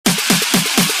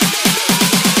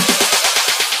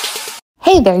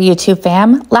there, YouTube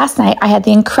fam. Last night, I had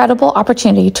the incredible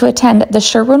opportunity to attend the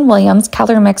Sherwin Williams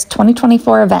Colormix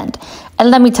 2024 event, and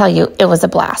let me tell you, it was a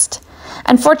blast.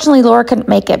 Unfortunately, Lora couldn't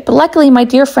make it, but luckily my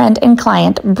dear friend and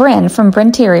client, Bryn from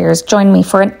Brynteriors, joined me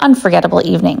for an unforgettable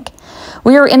evening.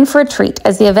 We were in for a treat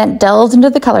as the event delved into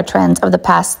the color trends of the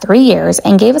past 3 years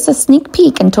and gave us a sneak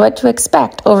peek into what to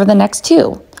expect over the next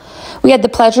 2. We had the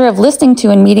pleasure of listening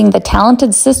to and meeting the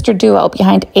talented sister duo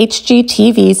behind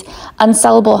HGTV's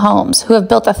Unsellable Homes, who have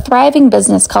built a thriving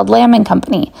business called Lamb &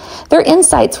 Company. Their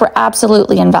insights were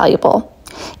absolutely invaluable.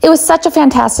 It was such a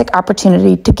fantastic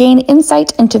opportunity to gain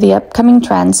insight into the upcoming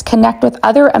trends, connect with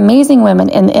other amazing women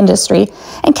in the industry,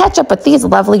 and catch up with these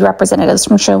lovely representatives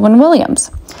from Sherwin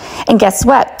Williams. And guess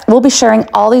what? We'll be sharing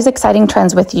all these exciting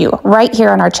trends with you right here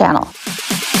on our channel.